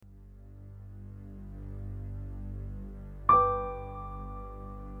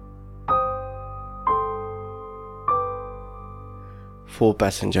4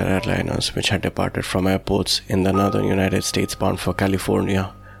 passenger airliners which had departed from airports in the northern United States bound for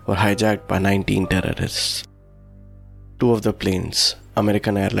California were hijacked by 19 terrorists. 2 of the planes,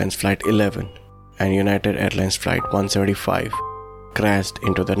 American Airlines Flight 11 and United Airlines Flight 175, crashed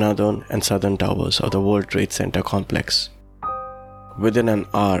into the northern and southern towers of the World Trade Center complex. Within an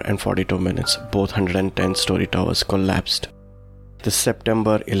hour and 42 minutes, both 110-story towers collapsed. The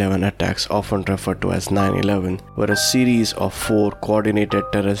September 11 attacks, often referred to as 9/11, were a series of 4 coordinated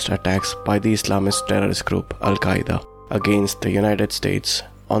terrorist attacks by the Islamist terrorist group Al-Qaeda against the United States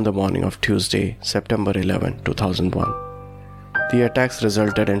on the morning of Tuesday, September 11, 2001. The attacks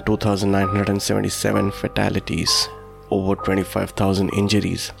resulted in 2,977 fatalities, over 25,000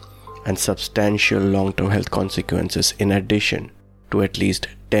 injuries, and substantial long-term health consequences in addition to at least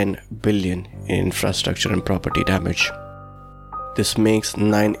 $10 billion in infrastructure and property damage. This makes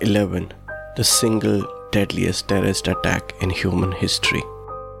 9/11 the single deadliest terrorist attack in human history.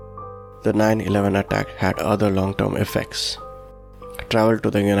 The 9/11 attack had other long-term effects. Travel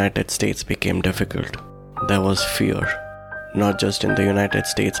to the United States became difficult. There was fear, not just in the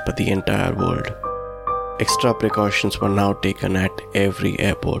United States but the entire world. Extra precautions were now taken at every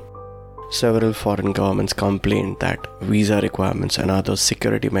airport. Several foreign governments complained that visa requirements and other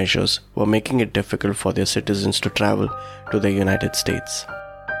security measures were making it difficult for their citizens to travel to the United States.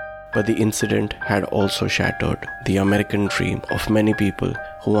 But the incident had also shattered the American dream of many people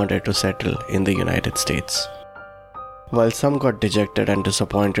who wanted to settle in the United States. While some got dejected and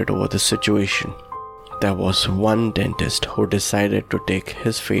disappointed over the situation, there was one dentist who decided to take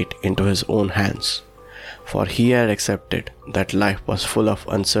his fate into his own hands. For he had accepted that life was full of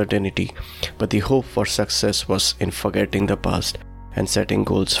uncertainty, but the hope for success was in forgetting the past and setting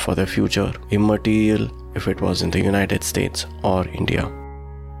goals for the future, immaterial if it was in the United States or India.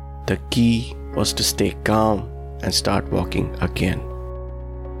 The key was to stay calm and start walking again.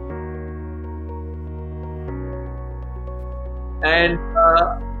 And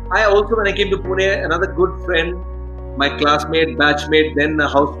I also, when I came to Pune, another good friend, my classmate, batchmate, then a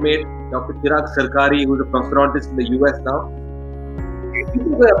housemate, Dr. Chirag Sarkari, who is a prosthodontist in the US now,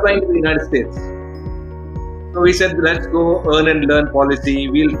 people were applying to the United States. So we said, let's go earn and learn policy.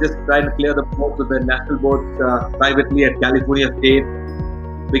 We'll just try to clear the boards of the national boards privately at California State,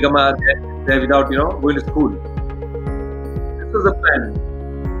 become a there without, going to school. This was the plan.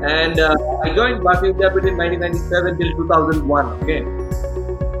 And I joined Bharatiya Vidyapeeth in 1997 till 2001. Okay.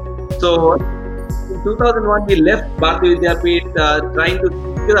 So in 2001, we left Bharatiya Vidyapeeth trying to,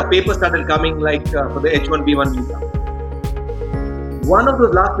 because a paper started coming for the H1B1 visa. One of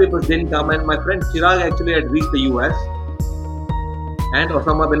those last papers didn't come, and my friend Chirag actually had reached the US, and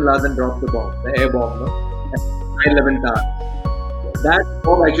Osama bin Laden dropped the bomb, the air bomb, 9/11 tower. That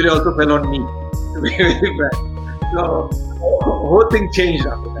bomb actually also fell on me. Very bad. So the whole thing changed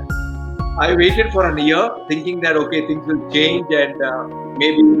after that. I waited for a year thinking that okay, things will change and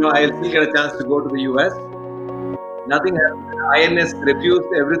maybe I'll still get a chance to go to the US. Nothing happened. INS refused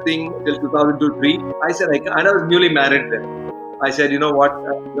everything till 2002-03. I said, and I was newly married then. I said, you know what,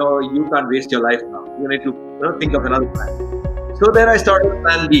 you can't waste your life now. You need to think of another plan. So then I started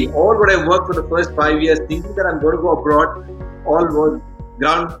plan B. All what I worked for the first 5 years thinking that I'm going to go abroad, all was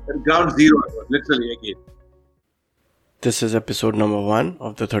ground zero, literally again. This is episode number 1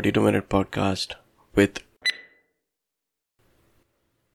 of the 32-minute podcast with